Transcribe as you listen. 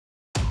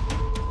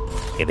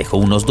que dejó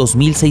unos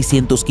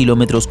 2.600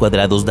 kilómetros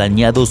cuadrados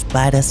dañados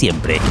para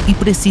siempre. Y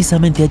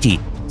precisamente allí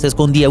se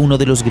escondía uno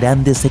de los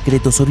grandes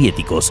secretos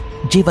soviéticos.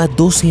 Lleva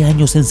 12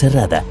 años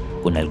encerrada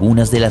con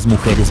algunas de las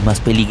mujeres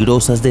más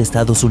peligrosas de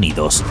Estados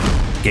Unidos.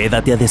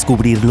 Quédate a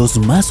descubrir los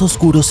más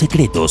oscuros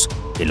secretos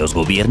que los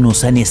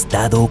gobiernos han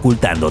estado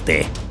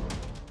ocultándote.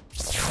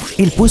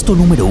 El puesto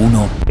número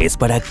 1 es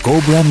para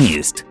Cobra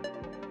Mist.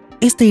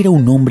 Este era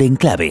un nombre en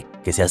clave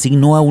que se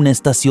asignó a una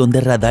estación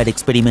de radar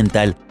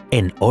experimental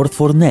en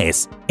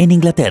Orfordness, en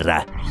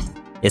Inglaterra.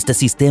 Este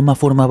sistema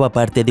formaba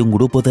parte de un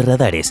grupo de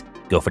radares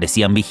que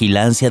ofrecían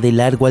vigilancia de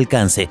largo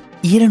alcance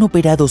y eran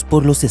operados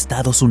por los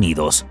Estados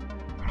Unidos.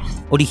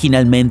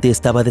 Originalmente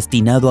estaba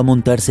destinado a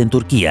montarse en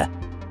Turquía,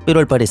 pero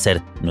al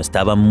parecer no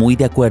estaban muy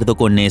de acuerdo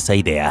con esa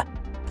idea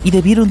y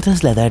debieron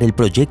trasladar el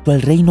proyecto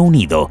al Reino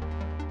Unido.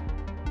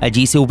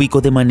 Allí se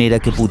ubicó de manera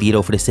que pudiera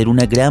ofrecer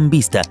una gran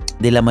vista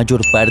de la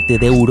mayor parte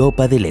de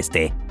Europa del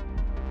Este.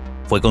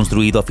 Fue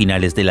construido a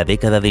finales de la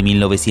década de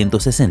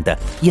 1960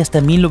 y hasta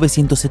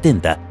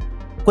 1970,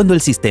 cuando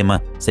el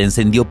sistema se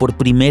encendió por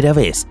primera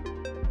vez,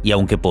 y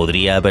aunque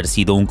podría haber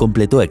sido un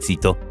completo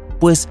éxito,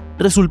 pues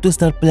resultó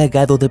estar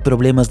plagado de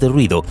problemas de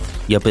ruido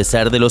y a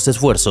pesar de los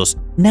esfuerzos,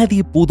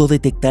 nadie pudo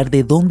detectar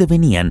de dónde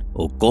venían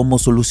o cómo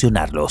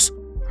solucionarlos.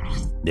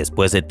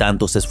 Después de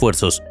tantos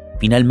esfuerzos,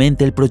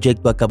 finalmente el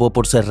proyecto acabó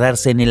por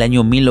cerrarse en el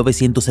año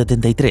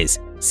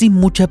 1973, sin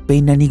mucha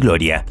pena ni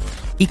gloria.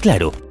 Y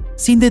claro,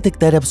 sin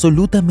detectar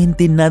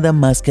absolutamente nada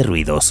más que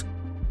ruidos.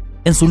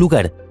 En su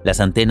lugar, las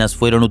antenas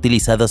fueron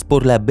utilizadas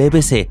por la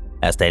BBC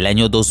hasta el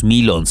año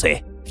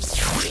 2011.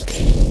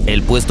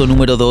 El puesto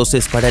número 2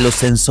 es para los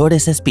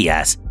sensores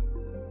espías.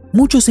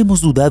 Muchos hemos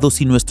dudado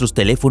si nuestros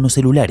teléfonos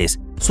celulares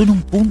son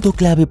un punto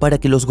clave para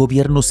que los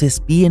gobiernos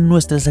espíen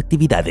nuestras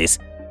actividades.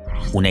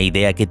 Una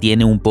idea que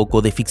tiene un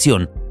poco de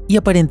ficción y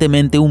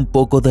aparentemente un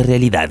poco de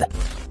realidad.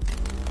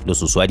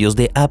 Los usuarios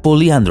de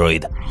Apple y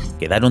Android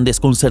quedaron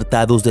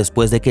desconcertados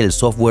después de que el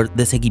software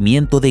de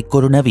seguimiento de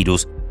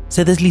coronavirus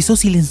se deslizó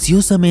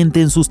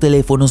silenciosamente en sus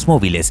teléfonos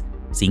móviles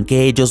sin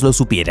que ellos lo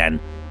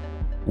supieran.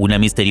 Una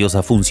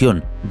misteriosa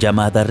función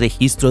llamada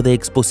Registro de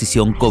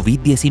Exposición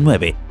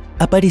COVID-19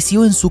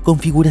 apareció en su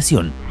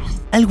configuración,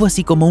 algo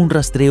así como un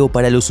rastreo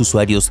para los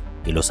usuarios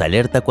que los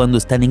alerta cuando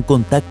están en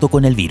contacto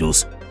con el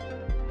virus.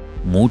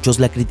 Muchos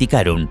la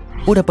criticaron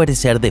por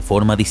aparecer de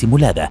forma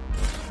disimulada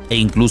e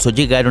incluso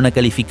llegaron a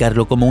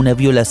calificarlo como una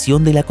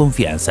violación de la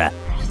confianza.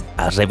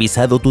 ¿Has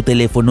revisado tu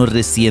teléfono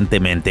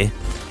recientemente?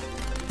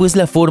 Pues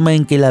la forma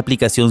en que la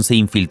aplicación se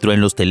infiltró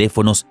en los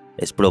teléfonos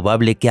es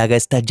probable que haga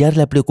estallar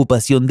la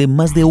preocupación de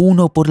más de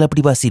uno por la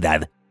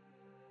privacidad.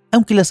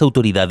 Aunque las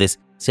autoridades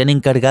se han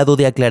encargado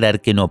de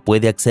aclarar que no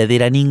puede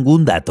acceder a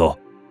ningún dato.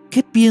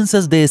 ¿Qué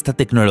piensas de esta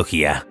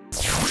tecnología?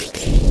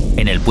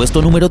 En el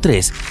puesto número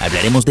 3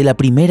 hablaremos de la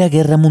Primera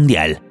Guerra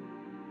Mundial.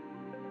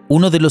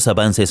 Uno de los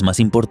avances más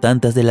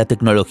importantes de la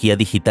tecnología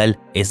digital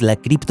es la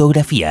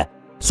criptografía,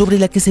 sobre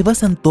la que se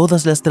basan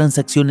todas las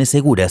transacciones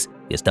seguras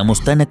que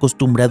estamos tan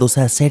acostumbrados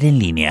a hacer en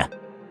línea.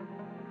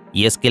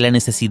 Y es que la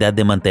necesidad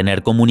de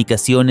mantener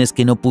comunicaciones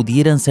que no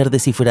pudieran ser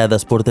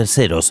descifradas por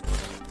terceros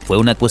fue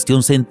una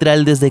cuestión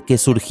central desde que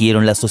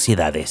surgieron las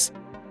sociedades.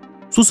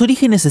 Sus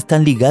orígenes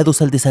están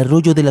ligados al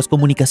desarrollo de las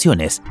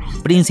comunicaciones,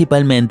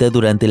 principalmente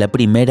durante la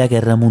Primera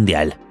Guerra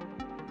Mundial.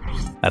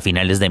 A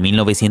finales de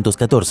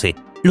 1914,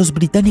 los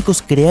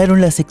británicos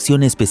crearon la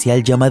sección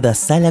especial llamada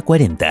Sala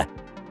 40,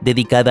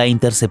 dedicada a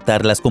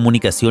interceptar las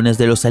comunicaciones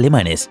de los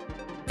alemanes,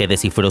 que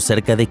descifró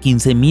cerca de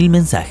 15.000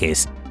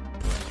 mensajes.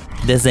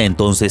 Desde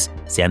entonces,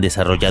 se han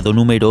desarrollado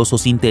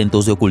numerosos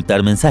intentos de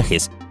ocultar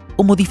mensajes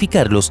o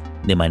modificarlos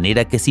de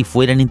manera que si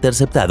fueran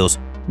interceptados,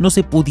 no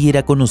se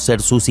pudiera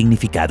conocer su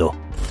significado.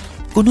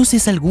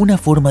 ¿Conoces alguna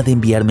forma de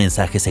enviar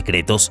mensajes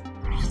secretos?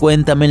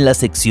 Cuéntame en la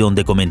sección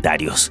de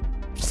comentarios.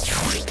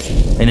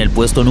 En el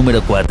puesto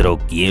número 4,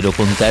 quiero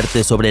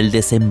contarte sobre el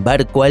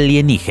desembarco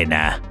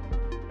alienígena.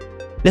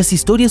 Las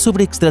historias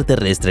sobre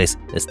extraterrestres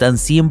están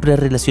siempre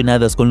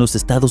relacionadas con los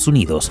Estados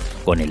Unidos,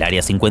 con el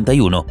Área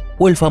 51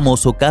 o el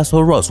famoso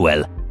caso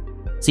Roswell.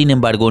 Sin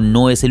embargo,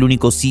 no es el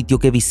único sitio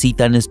que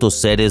visitan estos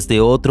seres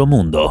de otro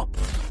mundo.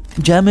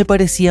 Ya me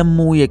parecía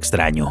muy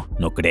extraño,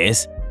 ¿no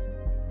crees?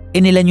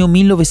 En el año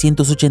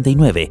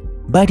 1989,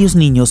 varios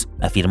niños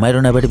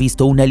afirmaron haber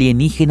visto un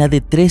alienígena de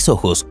 3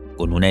 ojos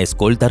con una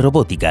escolta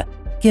robótica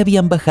que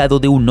habían bajado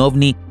de un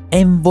ovni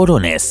en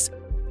Voronezh,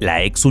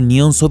 la ex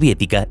Unión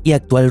Soviética y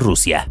actual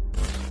Rusia.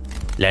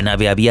 La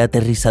nave había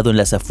aterrizado en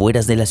las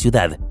afueras de la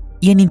ciudad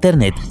y en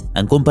Internet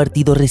han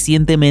compartido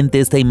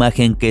recientemente esta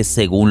imagen que,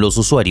 según los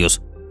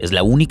usuarios, es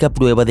la única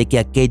prueba de que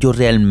aquello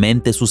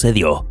realmente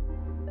sucedió.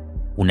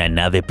 Una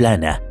nave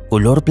plana,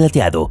 color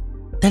plateado,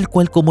 tal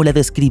cual como la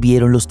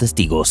describieron los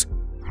testigos.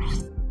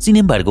 Sin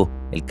embargo,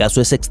 el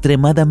caso es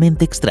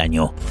extremadamente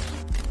extraño.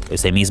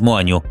 Ese mismo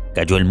año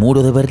cayó el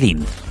muro de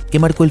Berlín, que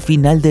marcó el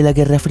final de la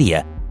Guerra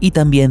Fría y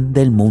también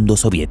del mundo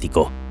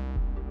soviético.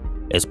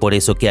 Es por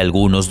eso que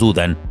algunos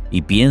dudan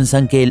y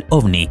piensan que el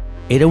ovni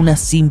era una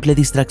simple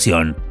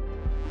distracción.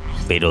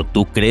 ¿Pero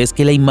tú crees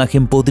que la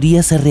imagen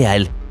podría ser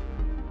real?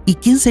 ¿Y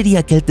quién sería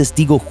aquel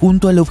testigo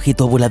junto al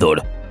objeto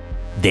volador?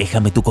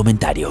 Déjame tu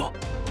comentario.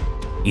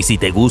 Y si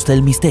te gusta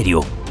el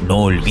misterio,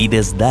 no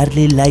olvides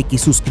darle like y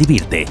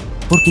suscribirte,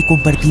 porque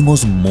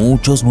compartimos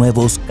muchos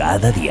nuevos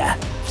cada día.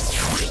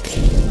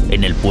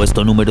 En el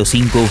puesto número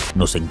 5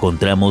 nos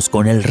encontramos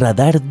con el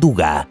radar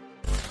Duga.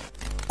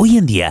 Hoy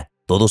en día,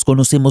 todos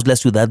conocemos la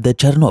ciudad de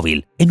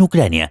Chernóbil, en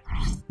Ucrania,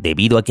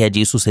 debido a que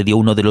allí sucedió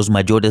uno de los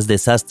mayores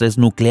desastres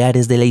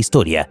nucleares de la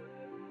historia,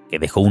 que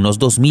dejó unos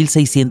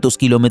 2.600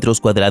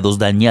 kilómetros cuadrados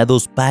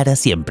dañados para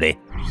siempre.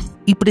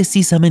 Y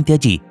precisamente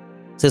allí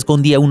se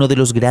escondía uno de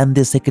los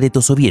grandes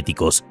secretos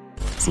soviéticos,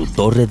 su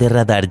torre de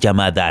radar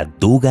llamada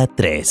Duga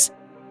 3.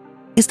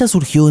 Esta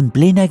surgió en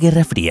plena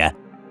Guerra Fría,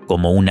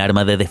 como un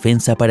arma de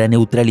defensa para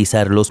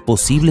neutralizar los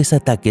posibles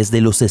ataques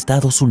de los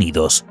Estados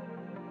Unidos.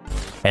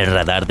 El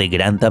radar de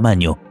gran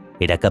tamaño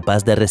era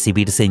capaz de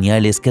recibir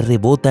señales que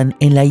rebotan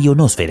en la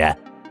ionosfera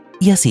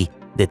y así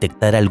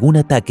detectar algún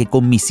ataque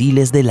con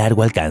misiles de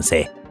largo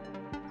alcance.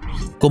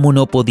 Como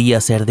no podía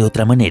ser de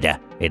otra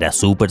manera, era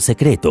súper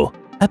secreto,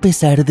 a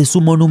pesar de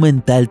su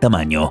monumental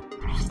tamaño.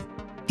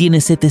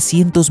 Tiene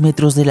 700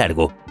 metros de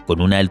largo,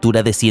 con una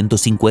altura de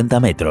 150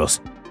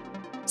 metros.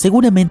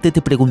 Seguramente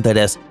te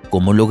preguntarás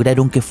cómo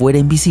lograron que fuera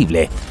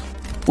invisible.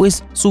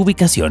 Pues su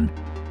ubicación.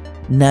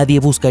 Nadie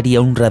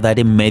buscaría un radar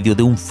en medio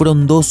de un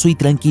frondoso y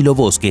tranquilo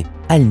bosque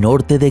al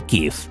norte de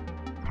Kiev.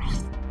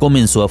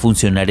 Comenzó a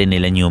funcionar en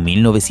el año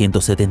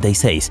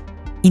 1976,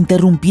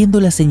 interrumpiendo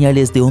las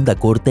señales de onda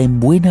corta en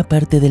buena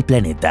parte del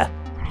planeta.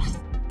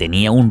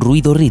 Tenía un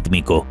ruido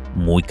rítmico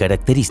muy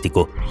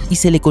característico y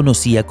se le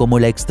conocía como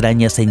la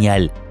extraña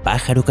señal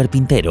pájaro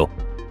carpintero,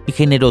 y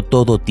generó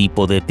todo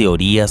tipo de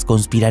teorías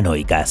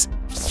conspiranoicas.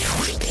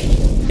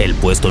 El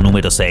puesto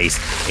número 6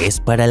 es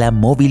para la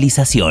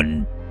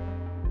movilización.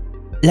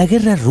 La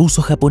guerra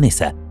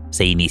ruso-japonesa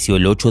se inició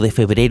el 8 de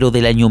febrero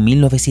del año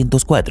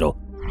 1904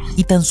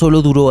 y tan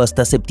solo duró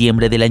hasta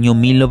septiembre del año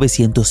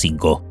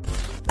 1905.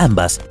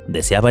 Ambas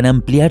deseaban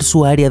ampliar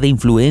su área de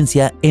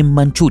influencia en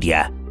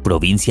Manchuria,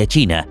 provincia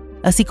china,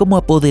 así como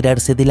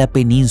apoderarse de la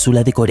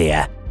península de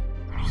Corea.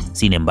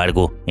 Sin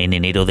embargo, en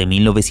enero de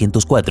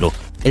 1904,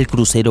 el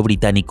crucero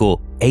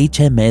británico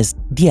HMS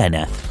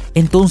Diana,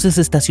 entonces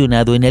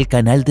estacionado en el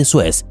Canal de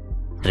Suez,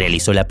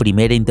 realizó la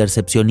primera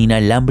intercepción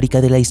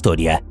inalámbrica de la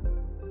historia.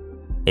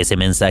 Ese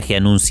mensaje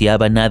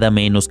anunciaba nada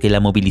menos que la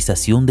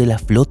movilización de la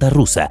flota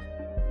rusa,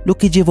 lo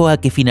que llevó a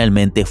que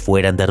finalmente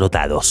fueran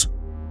derrotados.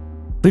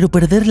 Pero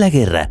perder la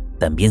guerra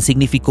también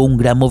significó un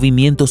gran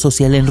movimiento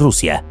social en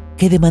Rusia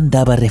que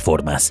demandaba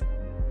reformas.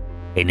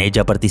 En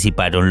ella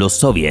participaron los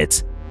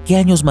soviets, que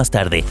años más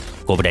tarde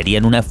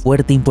cobrarían una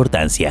fuerte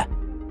importancia.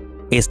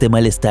 Este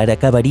malestar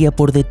acabaría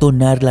por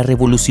detonar la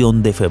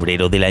revolución de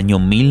febrero del año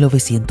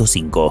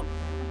 1905.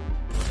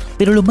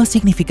 Pero lo más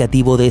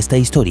significativo de esta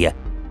historia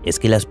es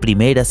que las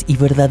primeras y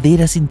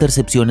verdaderas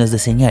intercepciones de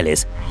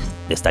señales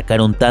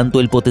destacaron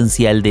tanto el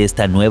potencial de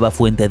esta nueva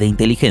fuente de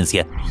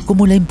inteligencia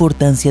como la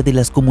importancia de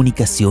las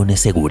comunicaciones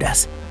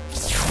seguras.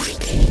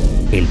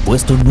 El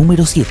puesto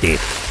número 7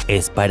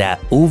 es para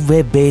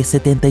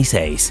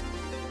VB-76.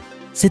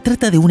 Se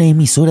trata de una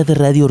emisora de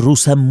radio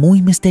rusa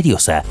muy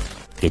misteriosa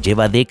que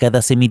lleva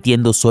décadas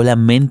emitiendo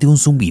solamente un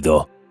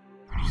zumbido.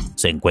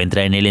 Se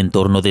encuentra en el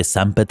entorno de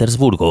San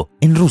Petersburgo,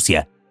 en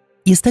Rusia,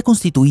 y está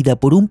constituida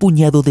por un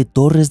puñado de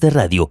torres de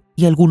radio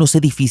y algunos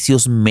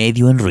edificios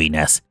medio en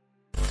ruinas.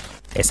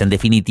 Es en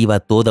definitiva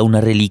toda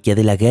una reliquia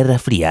de la Guerra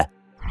Fría,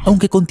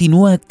 aunque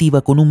continúa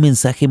activa con un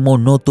mensaje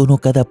monótono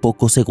cada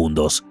pocos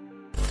segundos.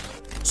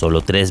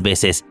 Solo 3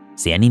 veces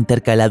se han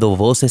intercalado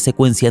voces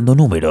secuenciando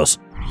números,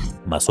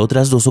 más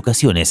otras 2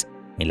 ocasiones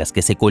en las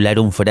que se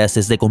colaron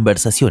frases de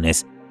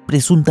conversaciones,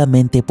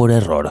 presuntamente por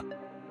error.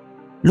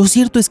 Lo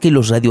cierto es que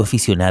los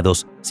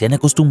radioaficionados se han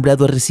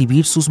acostumbrado a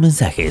recibir sus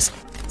mensajes,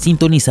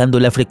 sintonizando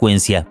la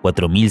frecuencia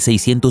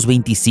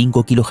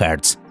 4625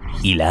 kHz,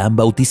 y la han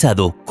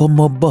bautizado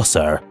como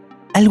buzzer,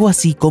 algo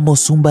así como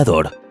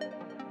zumbador.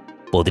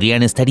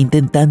 ¿Podrían estar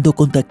intentando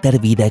contactar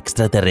vida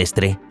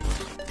extraterrestre?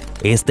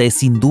 Esta es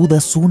sin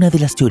dudas una de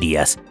las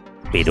teorías,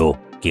 pero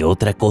 ¿qué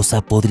otra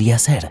cosa podría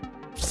ser?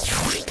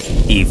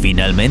 Y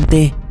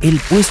finalmente, el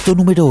puesto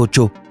número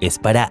 8 es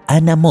para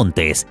Ana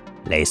Montes,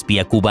 la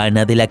espía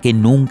cubana de la que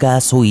nunca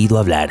has oído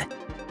hablar.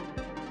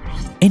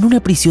 En una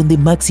prisión de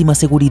máxima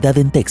seguridad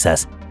en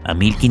Texas, a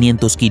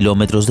 1500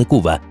 kilómetros de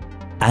Cuba,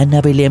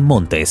 Ana Belén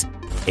Montes,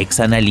 ex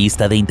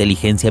analista de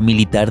inteligencia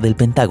militar del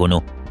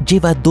Pentágono,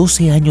 lleva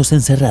 12 años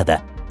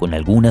encerrada con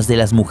algunas de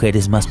las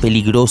mujeres más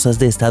peligrosas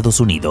de Estados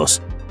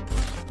Unidos.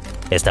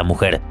 Esta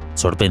mujer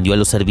sorprendió a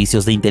los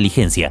servicios de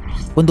inteligencia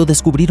cuando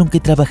descubrieron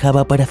que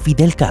trabajaba para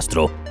Fidel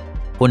Castro,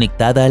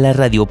 conectada a la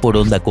radio por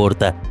onda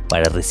corta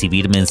para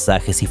recibir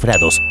mensajes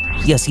cifrados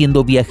y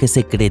haciendo viajes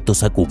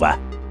secretos a Cuba.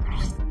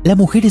 La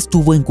mujer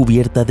estuvo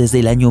encubierta desde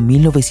el año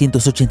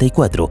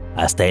 1984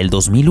 hasta el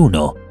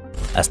 2001,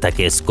 hasta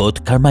que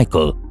Scott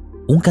Carmichael,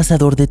 un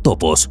cazador de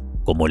topos,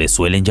 como le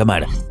suelen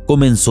llamar,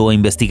 comenzó a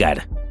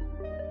investigar.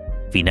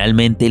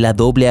 Finalmente, la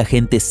doble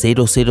agente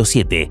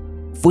 007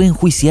 fue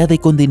enjuiciada y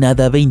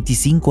condenada a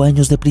 25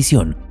 años de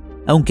prisión,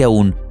 aunque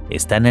aún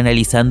están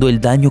analizando el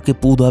daño que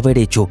pudo haber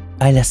hecho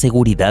a la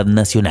seguridad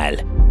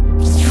nacional.